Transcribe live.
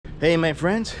Hey my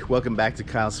friends, welcome back to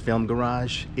Kyle's Film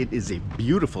Garage. It is a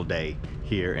beautiful day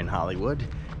here in Hollywood,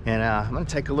 and I'm gonna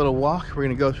take a little walk. We're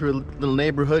gonna go through a little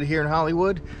neighborhood here in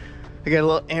Hollywood. I got a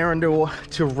little errand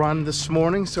to run this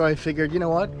morning, so I figured, you know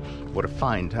what a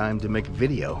fine time to make a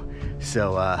video.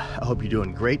 So I hope you're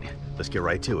doing great. Let's get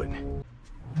right to it.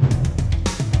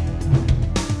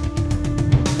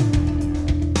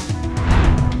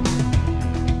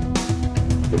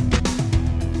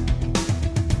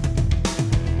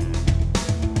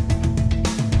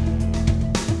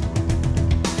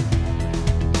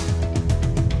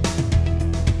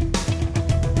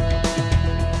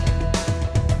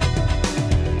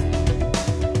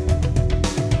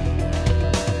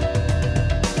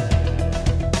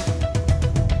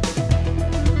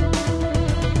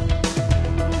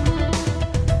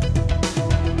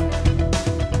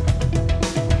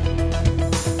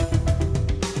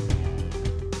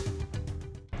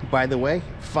 By the way,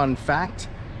 fun fact,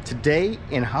 today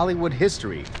in Hollywood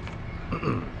history,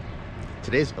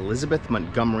 today's Elizabeth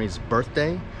Montgomery's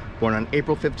birthday, born on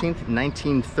April 15th,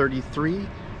 1933,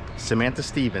 Samantha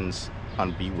Stevens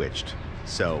on Bewitched.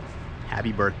 So,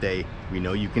 happy birthday. We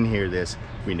know you can hear this.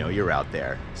 We know you're out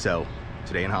there. So,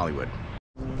 today in Hollywood.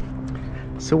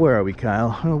 So where are we,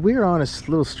 Kyle? We're on a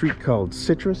little street called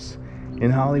Citrus in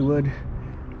Hollywood.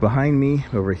 Behind me,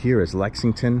 over here is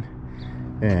Lexington,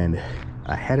 and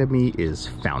ahead of me is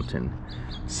Fountain.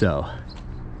 So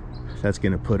that's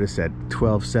gonna put us at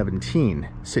 1217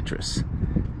 Citrus.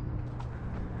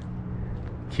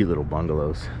 Cute little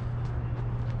bungalows.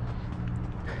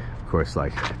 Of course,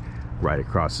 like right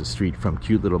across the street from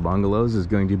cute little bungalows is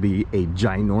going to be a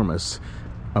ginormous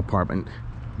apartment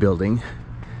building.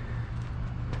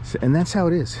 So, and that's how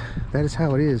it is. That is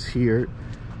how it is here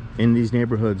in these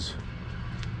neighborhoods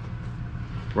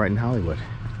right in Hollywood.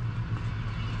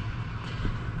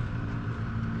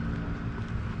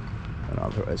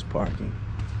 Unauthorized parking.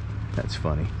 That's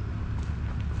funny.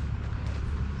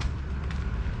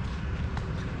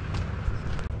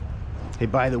 Hey,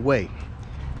 by the way,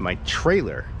 my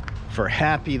trailer for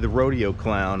Happy the Rodeo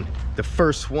Clown, the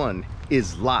first one,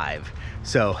 is live.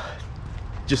 So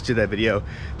just did that video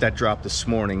that dropped this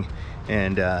morning,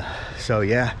 and so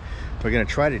yeah, we're gonna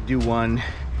try to do one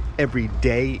every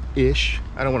day-ish.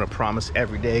 I don't want to promise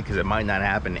every day because it might not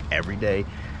happen every day,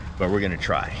 but we're gonna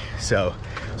try. So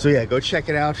yeah, go check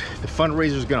it out. The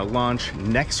fundraiser is gonna launch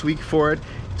next week for it.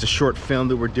 It's a short film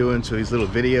that we're doing, so these little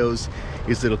videos,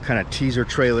 these little kind of teaser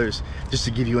trailers, just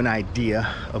to give you an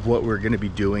idea of what we're gonna be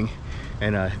doing,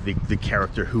 and the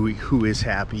character who is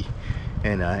Happy,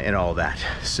 and all that.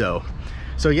 So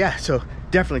yeah, so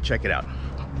definitely check it out.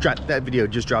 That video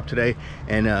just dropped today,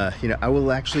 and you know, I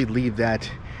will actually leave that.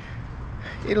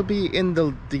 It'll be in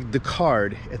the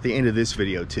card at the end of this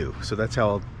video too. So that's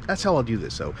how I'll do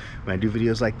this. So when I do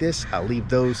videos like this, I'll leave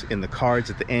those in the cards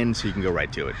at the end so you can go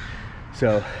right to it.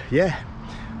 So yeah,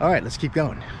 all right, let's keep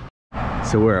going.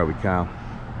 So where are we, Kyle?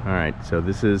 All right, so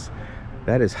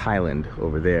that is Highland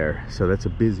over there. So that's a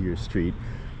busier street,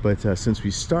 but since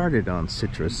we started on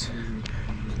Citrus,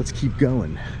 let's keep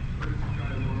going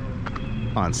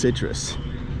on Citrus.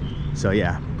 So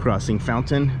yeah, crossing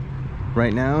Fountain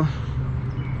right now.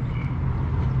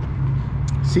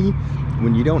 See,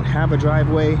 when you don't have a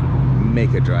driveway,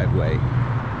 make a driveway.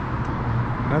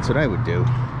 That's what I would do.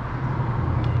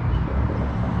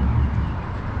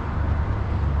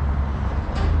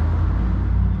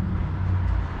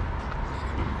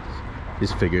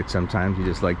 Just figured sometimes you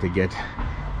just like to get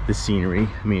the scenery.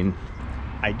 I mean,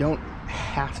 I don't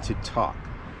have to talk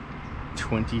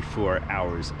 24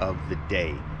 hours of the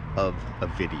day of a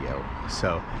video.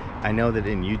 So I know that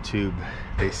in YouTube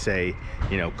they say,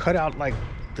 you know, cut out like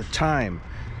the time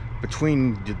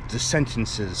between the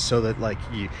sentences, so that like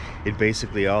it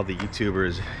basically, all the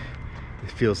YouTubers,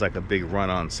 it feels like a big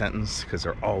run-on sentence because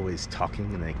they're always talking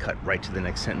and they cut right to the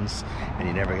next sentence and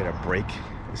you never get a break.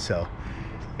 So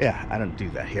yeah, I don't do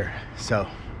that here. So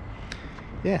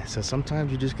yeah, so sometimes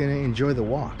you're just gonna enjoy the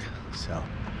walk. So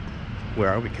where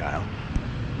are we, Kyle?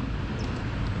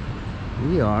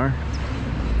 We are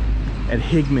at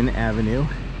Higman Avenue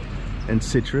and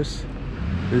Citrus.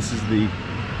 This is the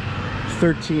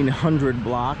 1300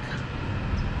 block,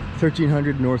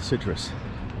 1300 North Citrus.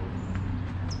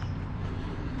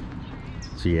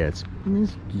 So yeah, you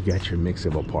got your mix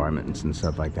of apartments and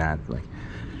stuff like that, like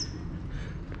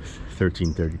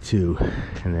 1332,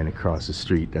 and then across the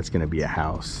street, that's gonna be a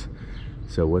house.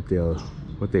 So what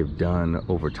they've done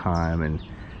over time and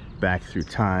back through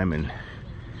time and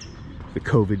the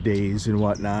COVID days and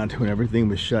whatnot, when everything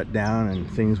was shut down and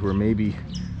things were maybe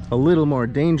a little more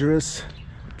dangerous,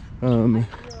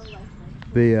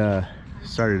 they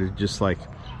started to just like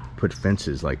put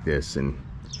fences like this and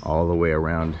all the way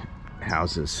around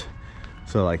houses.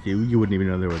 So like you wouldn't even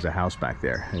know there was a house back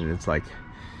there. And it's like,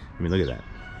 I mean, look at that,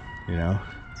 you know,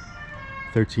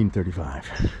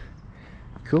 1335.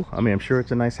 Cool. I mean, I'm sure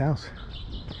it's a nice house.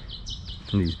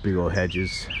 And these big old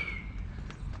hedges.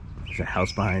 There's a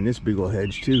house behind this big old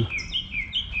hedge too.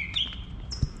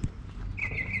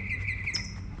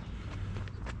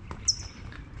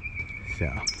 So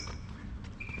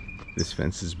this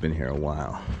fence has been here a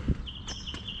while.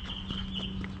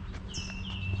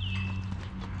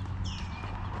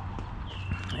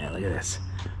 Yeah, look at this.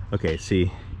 Okay,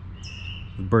 see,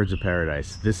 birds of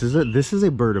paradise. This is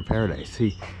a bird of paradise.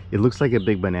 See, it looks like a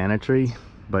big banana tree,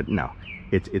 but no,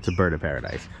 it's a bird of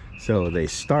paradise. So they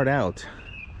start out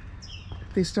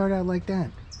like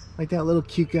that little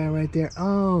cute guy right there.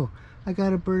 Oh, I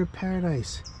got a bird of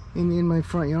paradise in my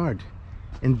front yard.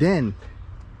 And then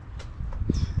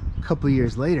a couple of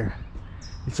years later,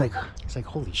 it's like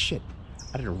holy shit,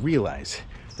 I didn't realize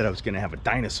that I was gonna have a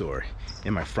dinosaur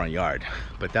in my front yard.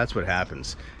 But that's what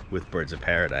happens with birds of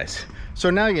paradise. So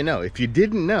now you know. If you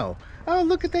didn't know, oh,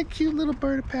 look at that cute little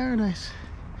bird of paradise.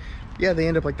 Yeah, they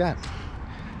end up like that.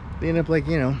 They end up like,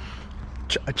 you know,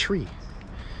 a tree.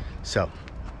 So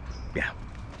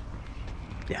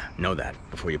yeah, know that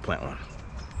before you plant one.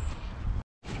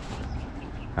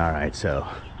 All right, so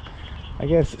I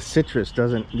guess citrus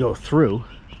doesn't go through,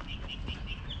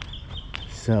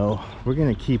 so we're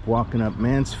gonna keep walking up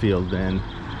Mansfield. And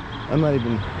I'm not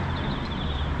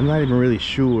even really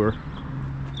sure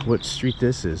what street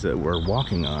this is that we're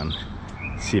walking on.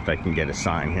 Let's see if I can get a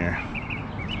sign here.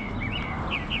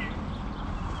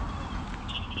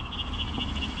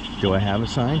 Do I have a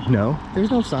sign? No,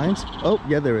 there's no signs. Oh,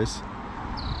 yeah, there is.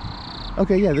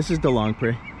 Okay, yeah, this is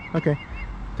DeLongpre. Okay,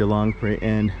 DeLongpre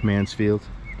and Mansfield.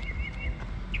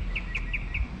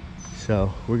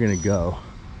 So we're gonna go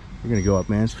up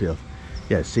Mansfield.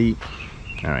 Yeah, see,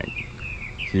 all right.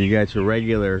 So you got your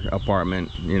regular apartment,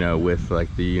 you know, with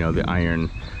like the, you know, the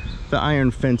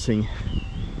iron fencing,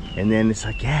 and then it's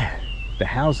like, yeah, the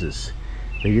houses,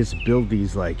 they just build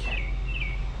these like,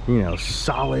 you know,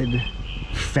 solid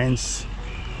fence,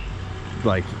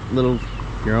 like little,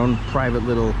 your own private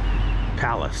little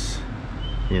palace,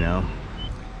 you know.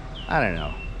 I don't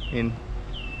know. And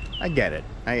I get it.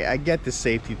 I get the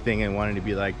safety thing and wanting to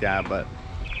be like that, but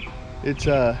it's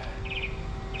I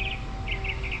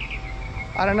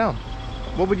don't know.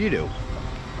 What would you do?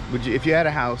 Would you, if you had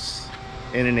a house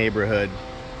in a neighborhood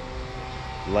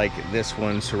like this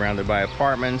one, surrounded by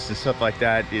apartments and stuff like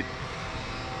that,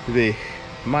 they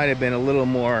might have been a little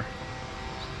more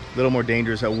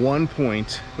dangerous at one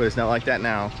point, but it's not like that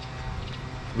now.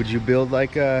 Would you build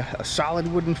like a solid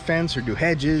wooden fence, or do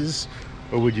hedges,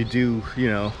 or would you do, you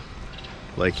know,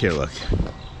 like here, look,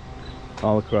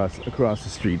 all across the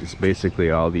street is basically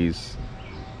all these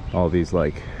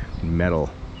like metal,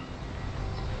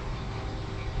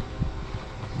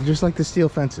 just like the steel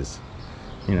fences,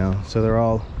 you know. So they're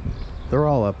all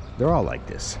like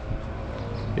this,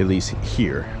 at least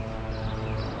here.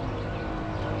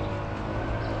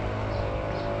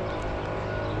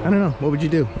 I don't know, what would you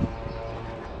do?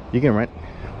 You can rent,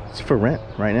 it's for rent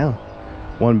right now,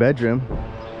 1 bedroom.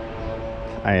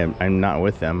 I'm not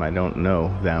with them, I don't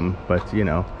know them, but you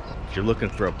know, if you're looking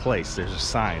for a place, there's a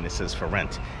sign that says for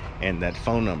rent, and that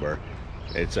phone number,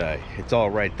 it's all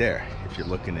right there if you're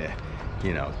looking to,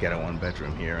 you know, get a 1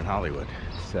 bedroom here in Hollywood.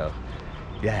 So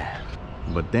yeah,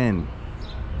 but then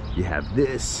you have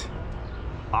this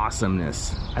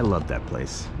awesomeness. I love that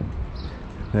place.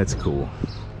 That's cool.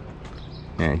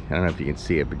 And I don't know if you can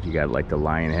see it, but you got like the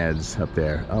lion heads up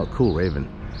there. Oh, cool, raven.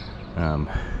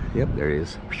 Yep, there it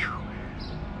is.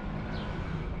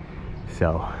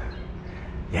 So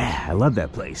yeah, I love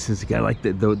that place. It's got like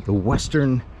the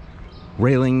western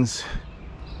railings,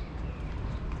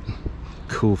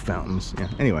 cool fountains. Yeah,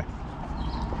 anyway,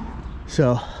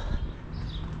 so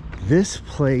this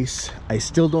place, I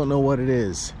still don't know what it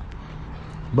is,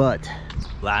 but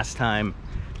last time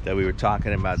that we were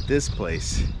talking about this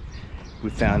place, we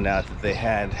found out that they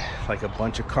had like a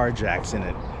bunch of carjacks in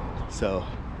it. So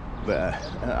I'm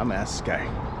gonna ask this guy.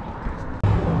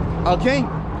 Okay,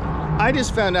 I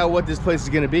just found out what this place is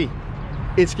gonna be.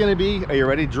 It's gonna be, are you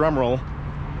ready? Drum roll.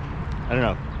 I don't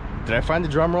know, did I find the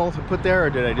drum roll to put there, or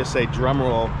did I just say drum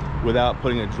roll without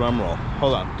putting a drum roll?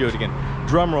 Hold on, do it again.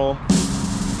 Drum roll.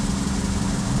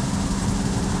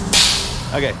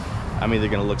 Okay, I'm either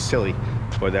gonna look silly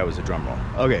or that was a drum roll.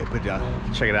 Okay, but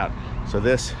check it out. So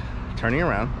this, turning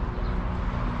around,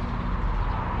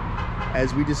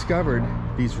 as we discovered,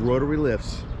 these rotary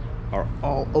lifts are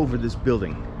all over this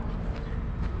building.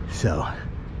 So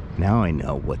now I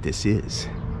know what this is.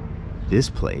 this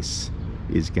place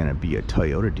is gonna be a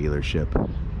Toyota dealership.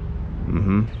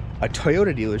 A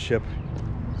Toyota dealership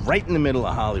right in the middle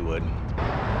of Hollywood.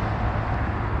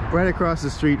 Right across the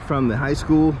street from the high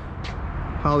school,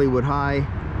 Hollywood High.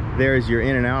 There's your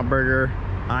In-N-Out Burger,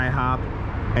 IHOP,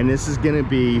 and this is gonna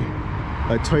be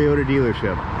a Toyota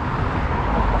dealership.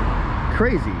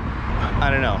 Crazy. I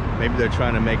don't know, maybe they're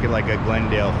trying to make it like a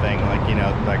Glendale thing, like, you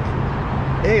know, like,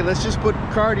 hey, let's just put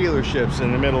car dealerships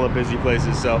in the middle of busy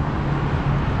places. So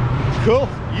cool,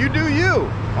 you do you.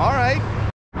 All right.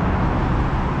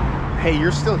 Hey,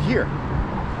 you're still here.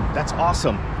 That's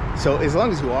awesome. So as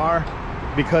long as you are,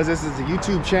 because this is a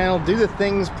YouTube channel, do the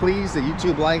things, please, that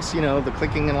YouTube likes, you know, the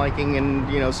clicking and liking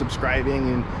and, you know, subscribing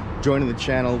and joining the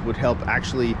channel would help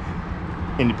actually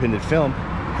independent film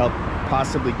help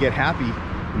possibly get Happy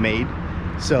made.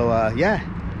 So yeah,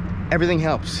 everything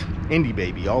helps. Indie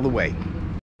baby all the way.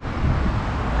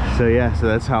 So yeah, so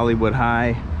that's Hollywood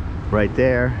High right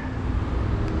there.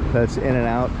 That's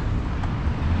In-N-Out.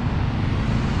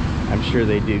 I'm sure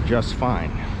they do just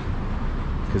fine,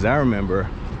 because I remember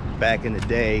back in the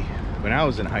day when I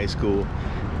was in high school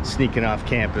sneaking off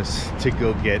campus to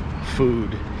go get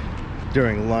food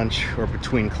during lunch or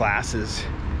between classes.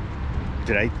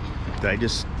 Did I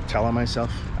just tell on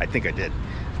myself? I think I did.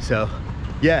 So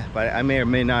yeah, but I may or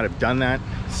may not have done that,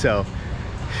 so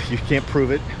you can't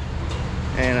prove it.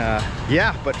 And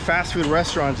yeah, but fast food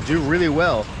restaurants do really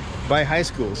well by high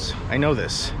schools. I know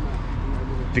this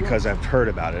because I've heard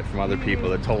about it from other people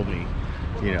that told me,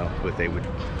 you know, what they would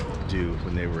do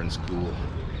when they were in school.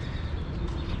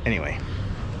 Anyway,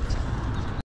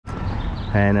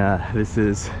 and this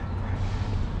is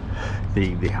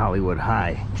the Hollywood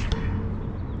High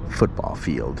football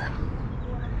field.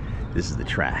 This is the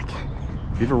track.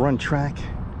 You ever run track?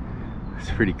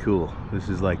 It's pretty cool. This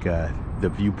is like the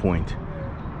viewpoint,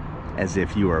 as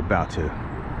if you are about to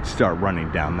start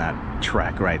running down that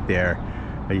track right there.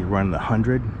 Are you running the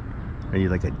 100? Are you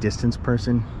like a distance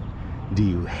person? Do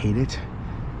you hate it?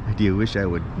 Do you wish I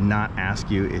would not ask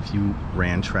you if you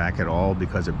ran track at all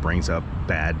because it brings up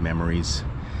bad memories?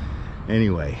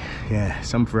 Anyway, yeah,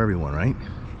 some for everyone, right?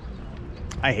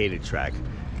 I hated track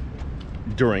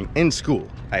in school.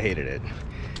 I hated it.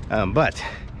 But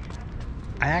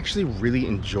I actually really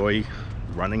enjoy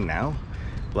running now,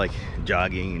 like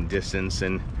jogging and distance.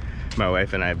 And my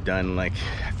wife and I have done like,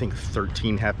 I think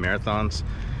 13 half marathons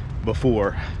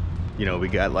before, you know, we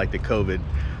got like the COVID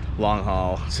long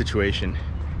haul situation.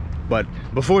 But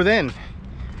before then,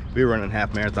 we were running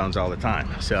half marathons all the time.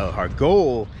 So our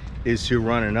goal is to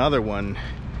run another one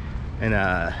in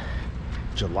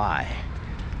July.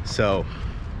 So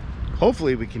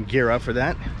hopefully we can gear up for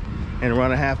that and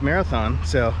run a half marathon.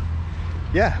 So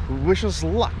yeah, wish us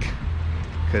luck,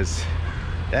 because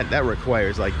that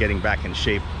requires like getting back in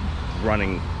shape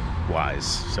running wise.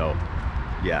 So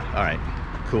yeah, all right,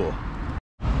 cool.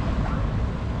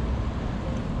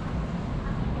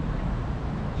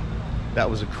 That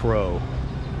was a crow,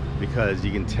 because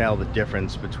you can tell the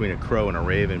difference between a crow and a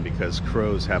raven, because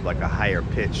crows have like a higher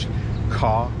pitched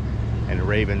caw and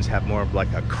ravens have more of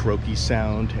like a croaky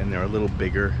sound, and they're a little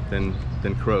bigger than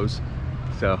crows.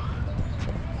 So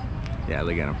yeah,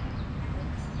 look at them.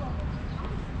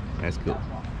 That's cool.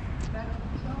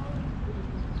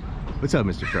 What's up,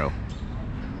 Mr. Crow?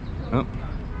 Oh,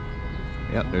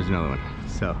 yep, there's another one.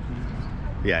 So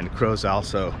yeah, and crows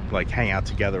also like hang out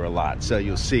together a lot. So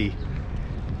you'll see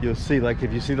like,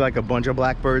 if you see like a bunch of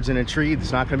blackbirds in a tree,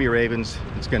 it's not gonna be ravens,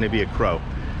 it's gonna be a crow,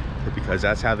 because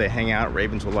that's how they hang out.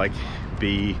 Ravens will like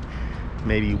be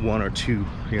maybe one or two,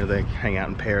 you know, they hang out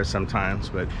in pairs sometimes,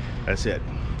 but that's it.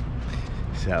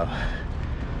 So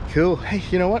cool. Hey,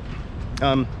 you know what,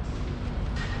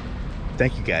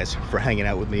 thank you guys for hanging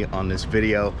out with me on this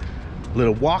video. A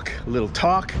little walk, a little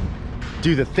talk,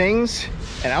 do the things,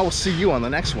 and I will see you on the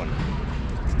next one.